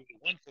over and moved the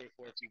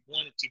 144 if you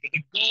wanted to, but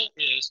the goal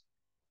is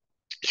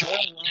to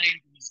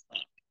align these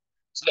up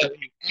so that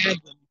when you add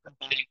them, you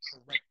combine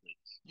correctly.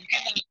 You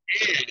cannot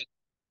add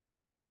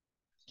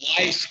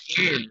y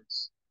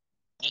squares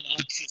on the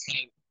opposite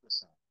side of the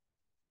sign.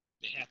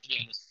 They have to be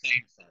on the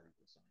same side of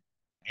the sign.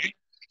 Right?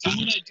 So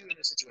what do I do in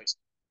this situation?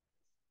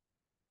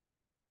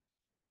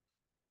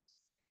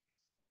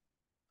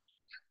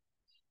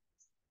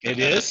 It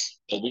is,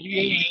 but when you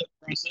go the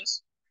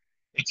process,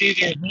 it's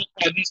either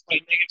multiply this by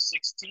negative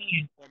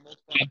 16 or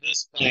multiply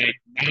this by 9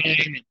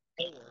 and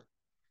 4.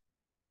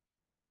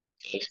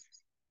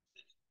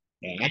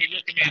 I would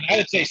recommend, I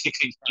would say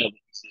 16 is probably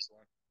the easiest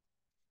one.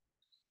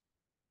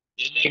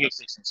 Yeah, negative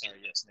 16,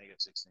 sorry, yes,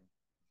 negative 16.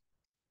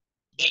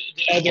 But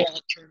the other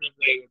alternative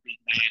way would be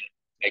 9 and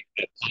make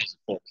that positive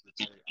 4 because it's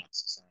totally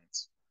opposite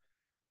signs.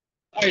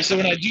 All right, so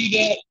when I do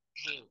that,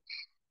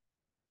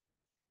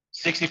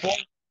 64.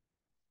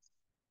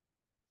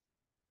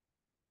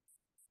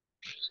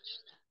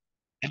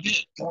 I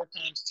did 4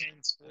 times 10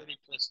 is 40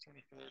 plus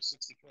 24 is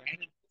 64. I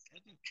did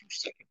 2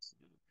 seconds to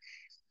do it.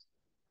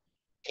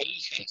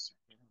 Please faster.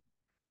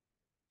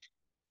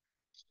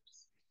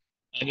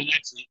 And then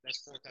that's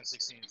 4 times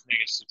 16 is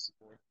negative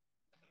 64.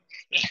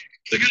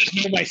 Look at this,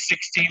 know my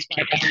 16s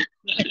by heart.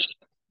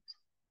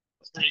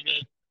 That's pretty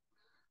good.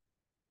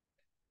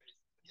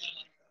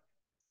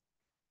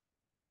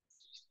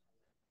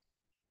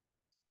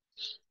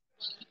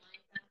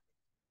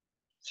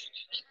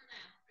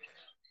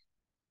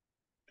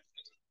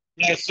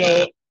 Yeah,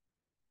 so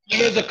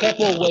there's a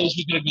couple of ways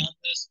we could have done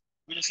this.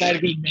 We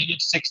decided to go negative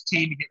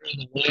 16 to get rid of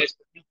the y's,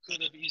 but you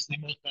could have easily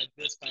multiplied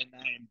this by 9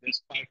 and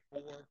this by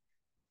 4.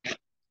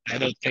 I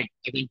think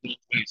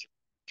both ways are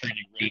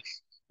pretty rough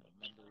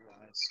number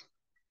wise.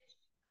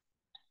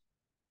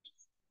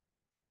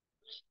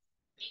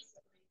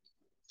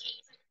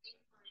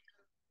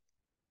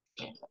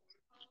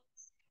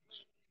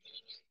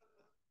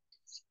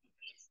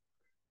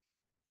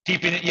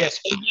 Keeping it, yes.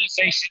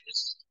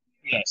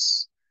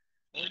 Yes.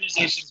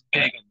 Organization is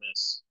big on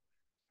this.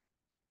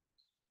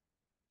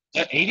 Is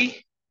that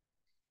 80?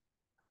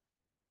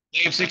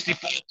 Negative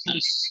 64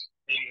 plus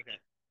 80. Okay.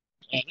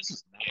 Oh, this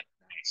is not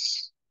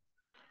nice.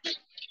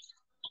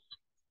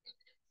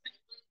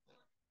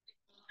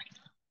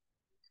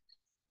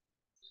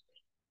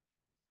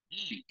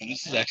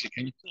 This is actually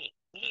kind of cool.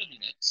 What will be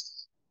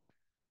next?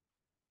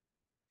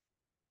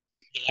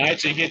 All right,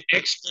 so you get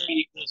x squared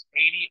equals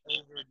 80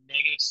 over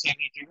negative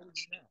 73. What would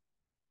you know?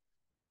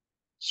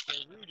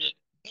 Square rooted,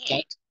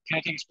 but can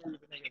I take a square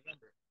root of a negative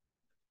number?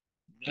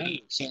 No.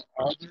 So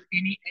are there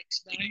any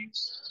x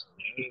values?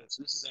 No.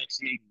 So this is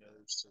actually a no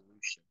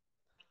solution.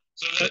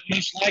 So what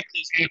most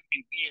likely is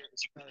happening here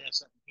is you probably have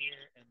something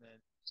here and then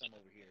some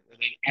over here where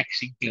they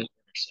actually don't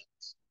intersect.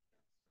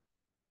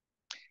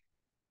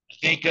 I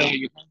think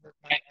your homework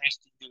might ask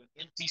you to do an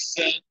empty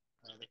set.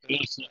 They could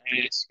also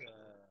ask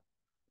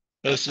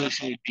no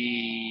solution would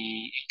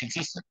be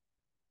inconsistent.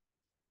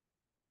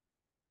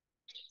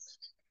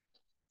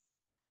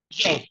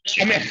 So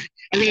I mean,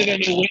 I really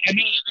don't know. I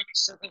know they're going to be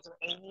circles or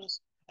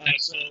ovals,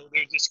 so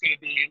they're just going to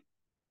be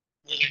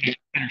where they're not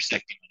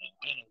intersecting. I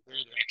don't know where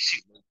they're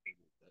actually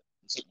located, but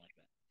something like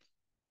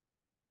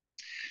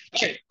that.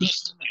 Okay,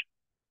 less than that.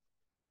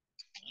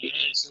 All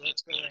right, so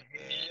let's go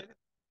ahead and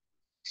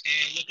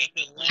look at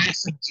the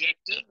last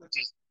objective, which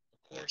is, of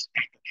course,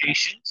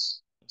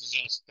 applications, which is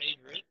y'all's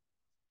favorite.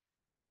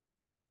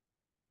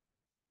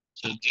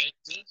 So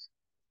objective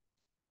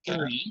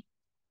 3.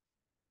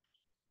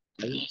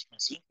 I lost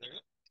myself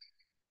there.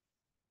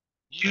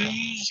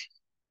 Use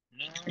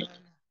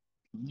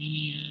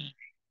non-linear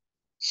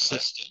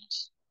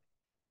systems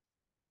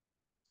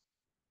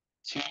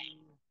to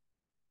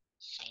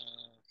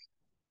solve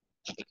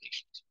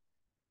applications.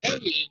 How are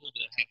we able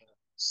to have a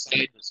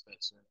side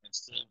discussion and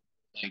still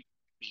like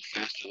be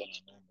faster than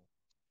a normal?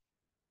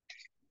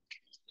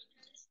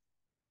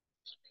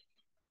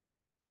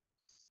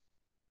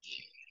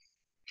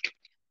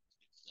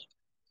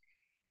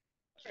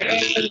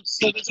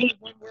 So there's only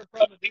one more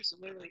problem to do. So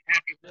literally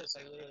after this,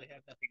 I literally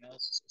have nothing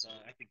else. So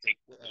I can take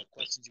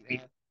questions you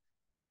have.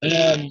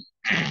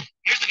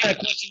 Here's the kind of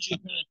questions you're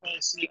going to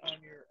probably see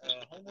on your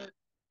homework.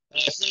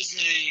 It says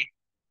you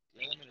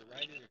want me to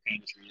write it or can I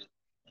just read it?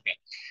 Okay.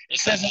 It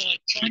says an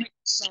electronic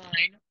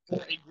sign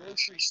for a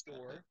grocery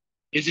store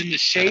is in the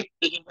shape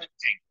of a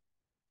rectangle.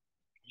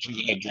 I'm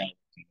going to draw it.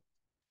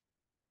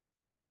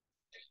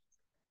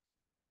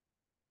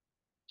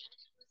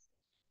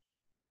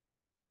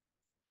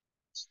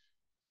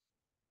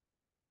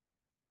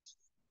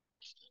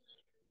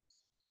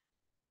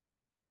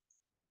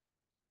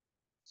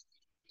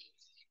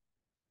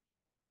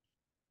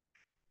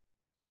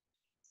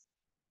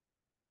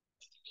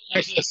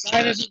 Right, so the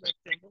sign is a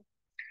rectangle.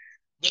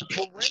 The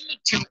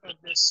perimeter of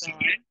this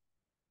sign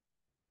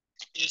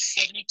is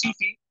 72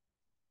 feet.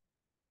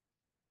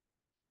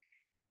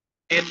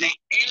 And the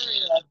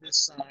area of this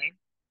sign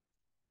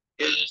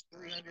is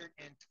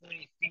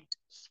 320 feet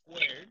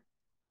squared.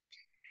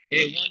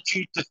 It wants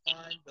you to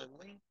find the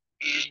length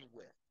and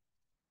width.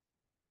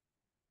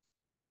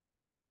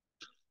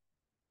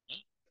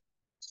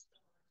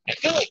 I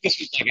feel like this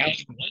was like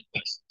algebra 1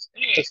 questions.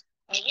 Anyways,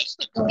 what's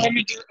the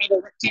perimeter of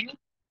a rectangle?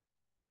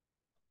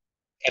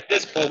 At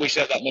this point, we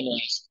should have that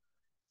memorized.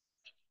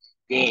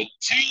 Good.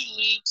 2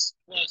 lengths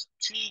plus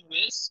 2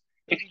 widths.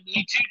 If you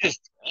need to,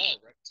 just draw a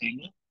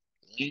rectangle.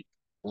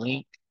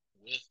 Length,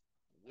 width,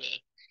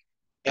 width.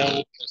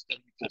 L plus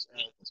W plus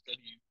L plus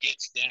W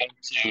gets down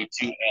to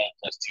 2L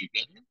plus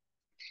 2W.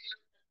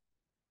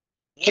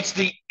 What's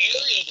the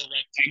area of a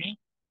rectangle?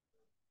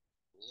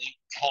 Length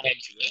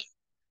times width.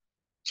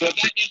 So with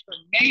that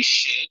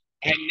information,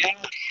 I now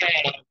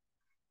have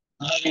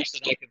letters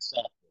that I can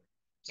solve for.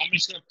 So I'm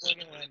just going to plug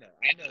in what I know.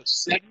 I know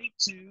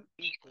 72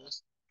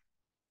 equals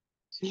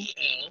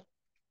 2L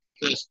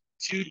plus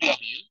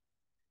 2W,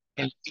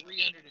 and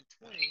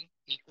 320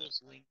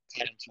 equals length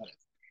times width.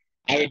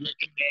 I would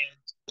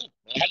recommend,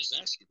 well, I just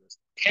asked you this.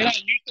 Can I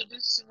use the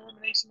distance and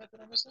elimination method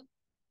on this one?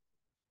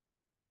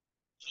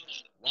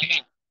 Why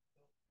not?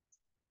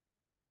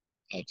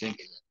 I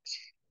think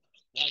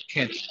why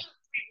can't I?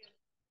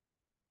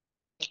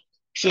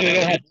 So they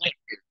don't have length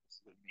here.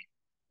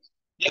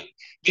 Yep.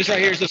 This right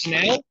here is just an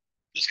L.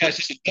 This guy's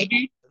just a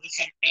W. And this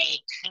is an L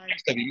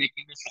times W,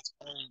 making this its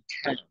own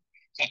term.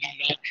 So I do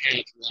not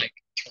have like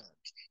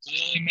terms. So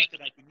the only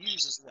method I can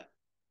use is what?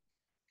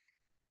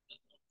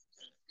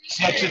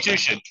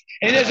 Substitution.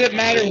 It doesn't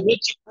matter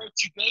which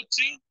approach you go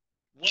to,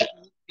 what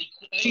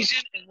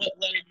equation and what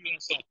letter you're going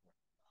to solve for.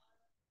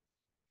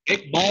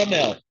 Pick bottom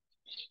L.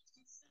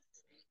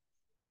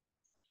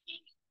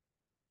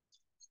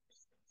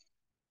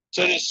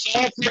 So to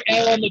solve for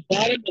L on the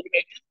bottom, we're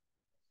going to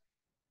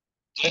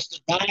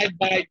just divide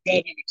by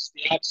W, which is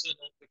the opposite of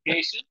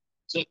multiplication.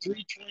 So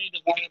 320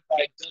 divided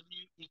by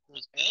W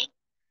equals L.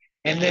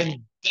 And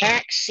then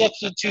back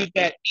substitute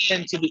that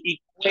into the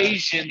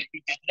equation that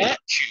we did not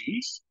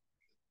choose.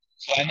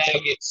 So I now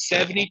get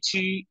 72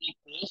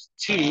 equals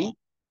 2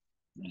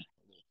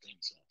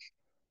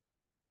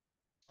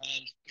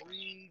 times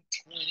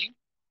 320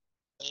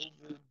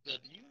 over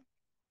W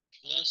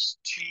plus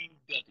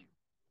 2W.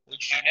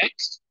 What'd you do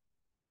next?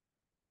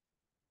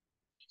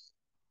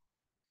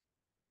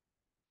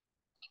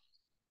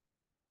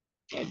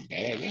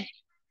 Okay.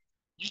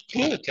 You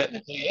could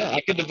technically, yeah.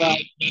 I could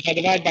divide. If I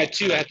divide by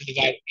 2, I have to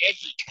divide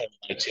every term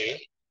by 2.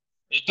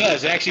 It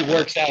does. It actually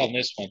works out on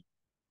this one.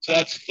 So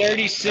that's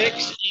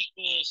 36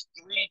 equals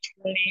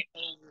 320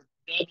 over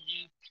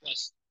W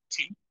plus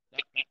 2.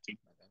 Not 2,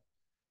 my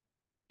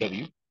bad.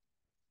 W.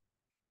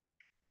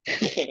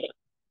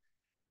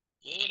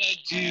 What would I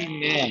do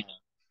now?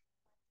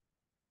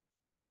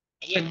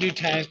 I wouldn't do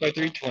times by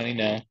 320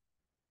 now.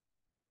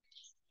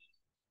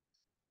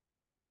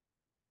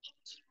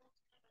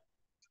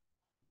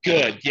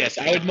 Good. Yes,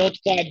 I would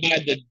multiply by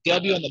the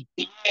W on the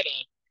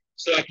bottom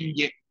so I can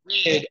get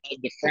rid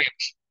of the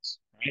fractions.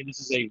 Right?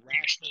 This is a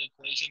rational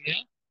equation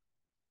now.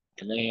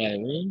 And then I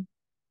win.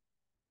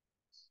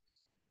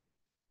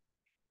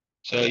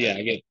 So yeah,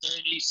 I get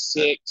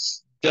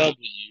 36W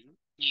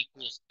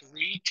equals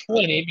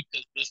 320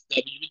 because this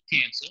W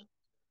would cancel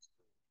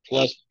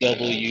plus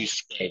W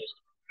squared.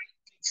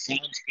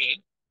 Sounds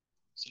good.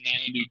 So now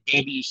I do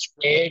W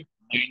squared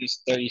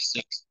minus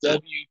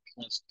 36W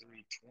plus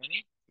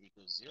 320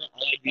 equals 0.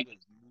 All I do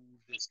is move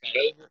this guy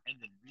over and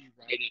then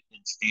rewrite it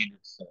in standard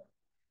form.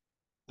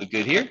 We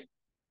good here?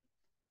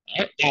 All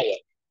right, now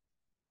what?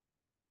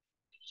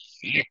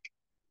 Yeah,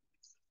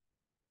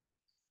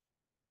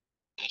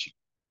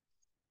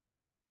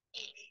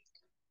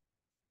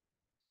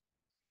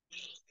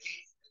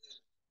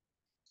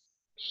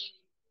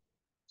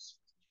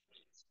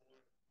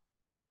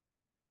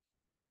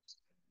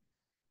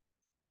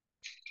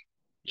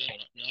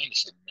 no, I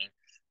understand that.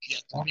 Yeah,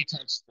 40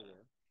 times 4.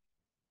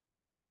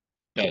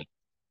 Good.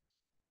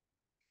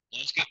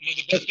 One's got, no,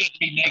 they're both going to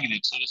be negative,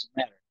 so it doesn't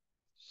matter.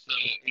 So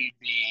it would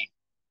be,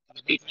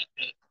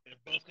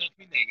 they're both going to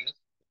be negative.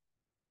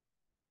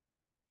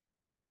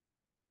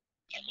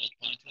 I'm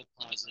multiplying to a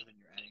positive and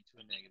you're adding to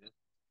a negative.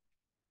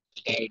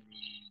 So that would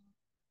mean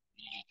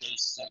you do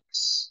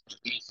 36, or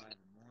 35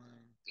 and 1,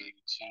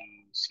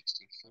 32,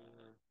 64,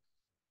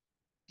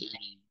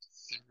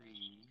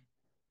 33,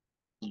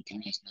 3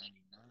 is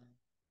 99,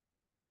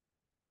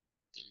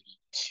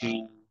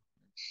 32.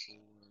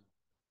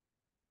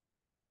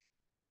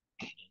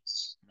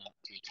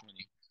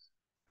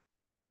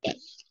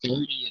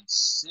 30 and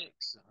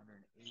 6,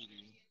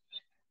 180.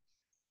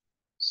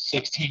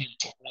 16 and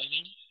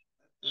 20.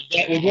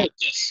 That would work.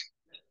 Yes.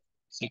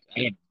 I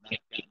have not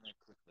gotten that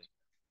quickly.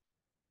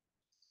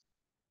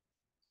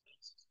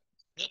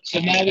 So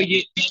now we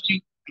get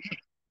W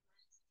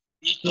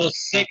equals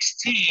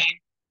 16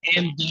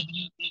 and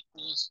W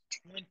equals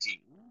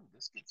 20. Ooh,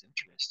 this gets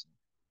interesting.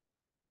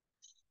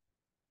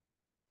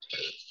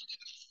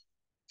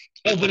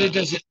 Oh, but it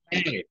doesn't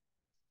matter. You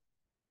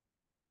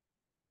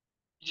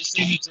just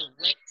say it's a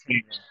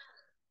rectangle.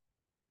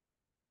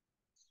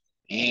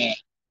 Yeah.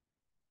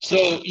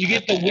 So you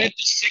get the width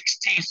of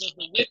 16. So if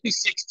the width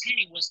is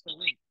 16, what's the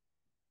length?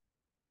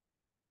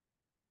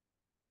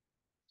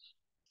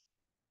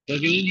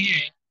 Plug it in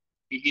here.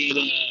 You get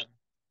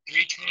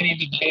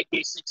 320 divided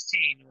by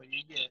 16. Well,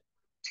 you get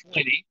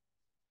 20.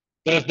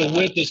 But if the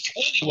width is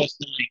 20, what's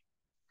the length?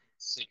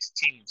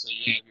 16. So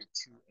you have your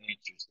two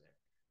answers there.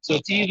 So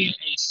it's either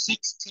a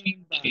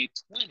 16 by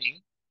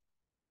 20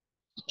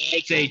 or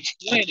it's a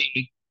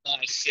 20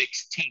 by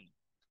 16.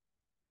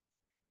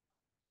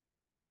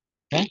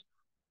 Huh?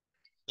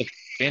 The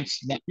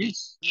fence,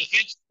 yes. The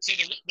fence,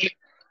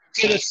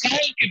 so the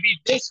sign could be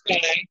this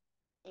guy,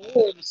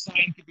 or the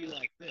sign could be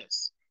like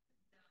this.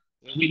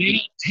 We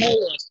didn't tell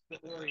us the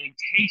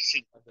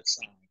orientation of the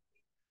sign.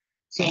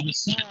 So the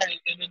sign,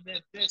 and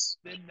then this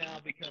then now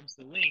becomes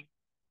the length,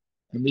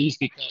 and these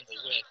become the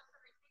width.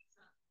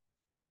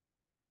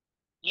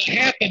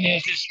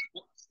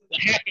 What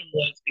happened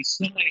was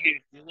somebody had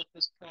to deal with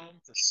this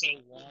problem for so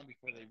long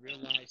before they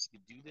realized you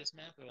could do this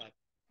math. They're like,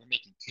 we're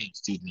making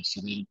kids do this,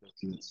 so they didn't go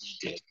through what we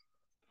did.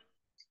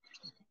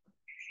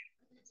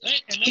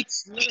 And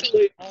that's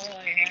literally all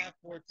I have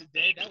for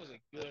today. That was a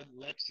good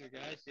lecture,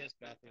 guys. Yes,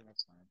 bathroom,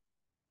 that's fine.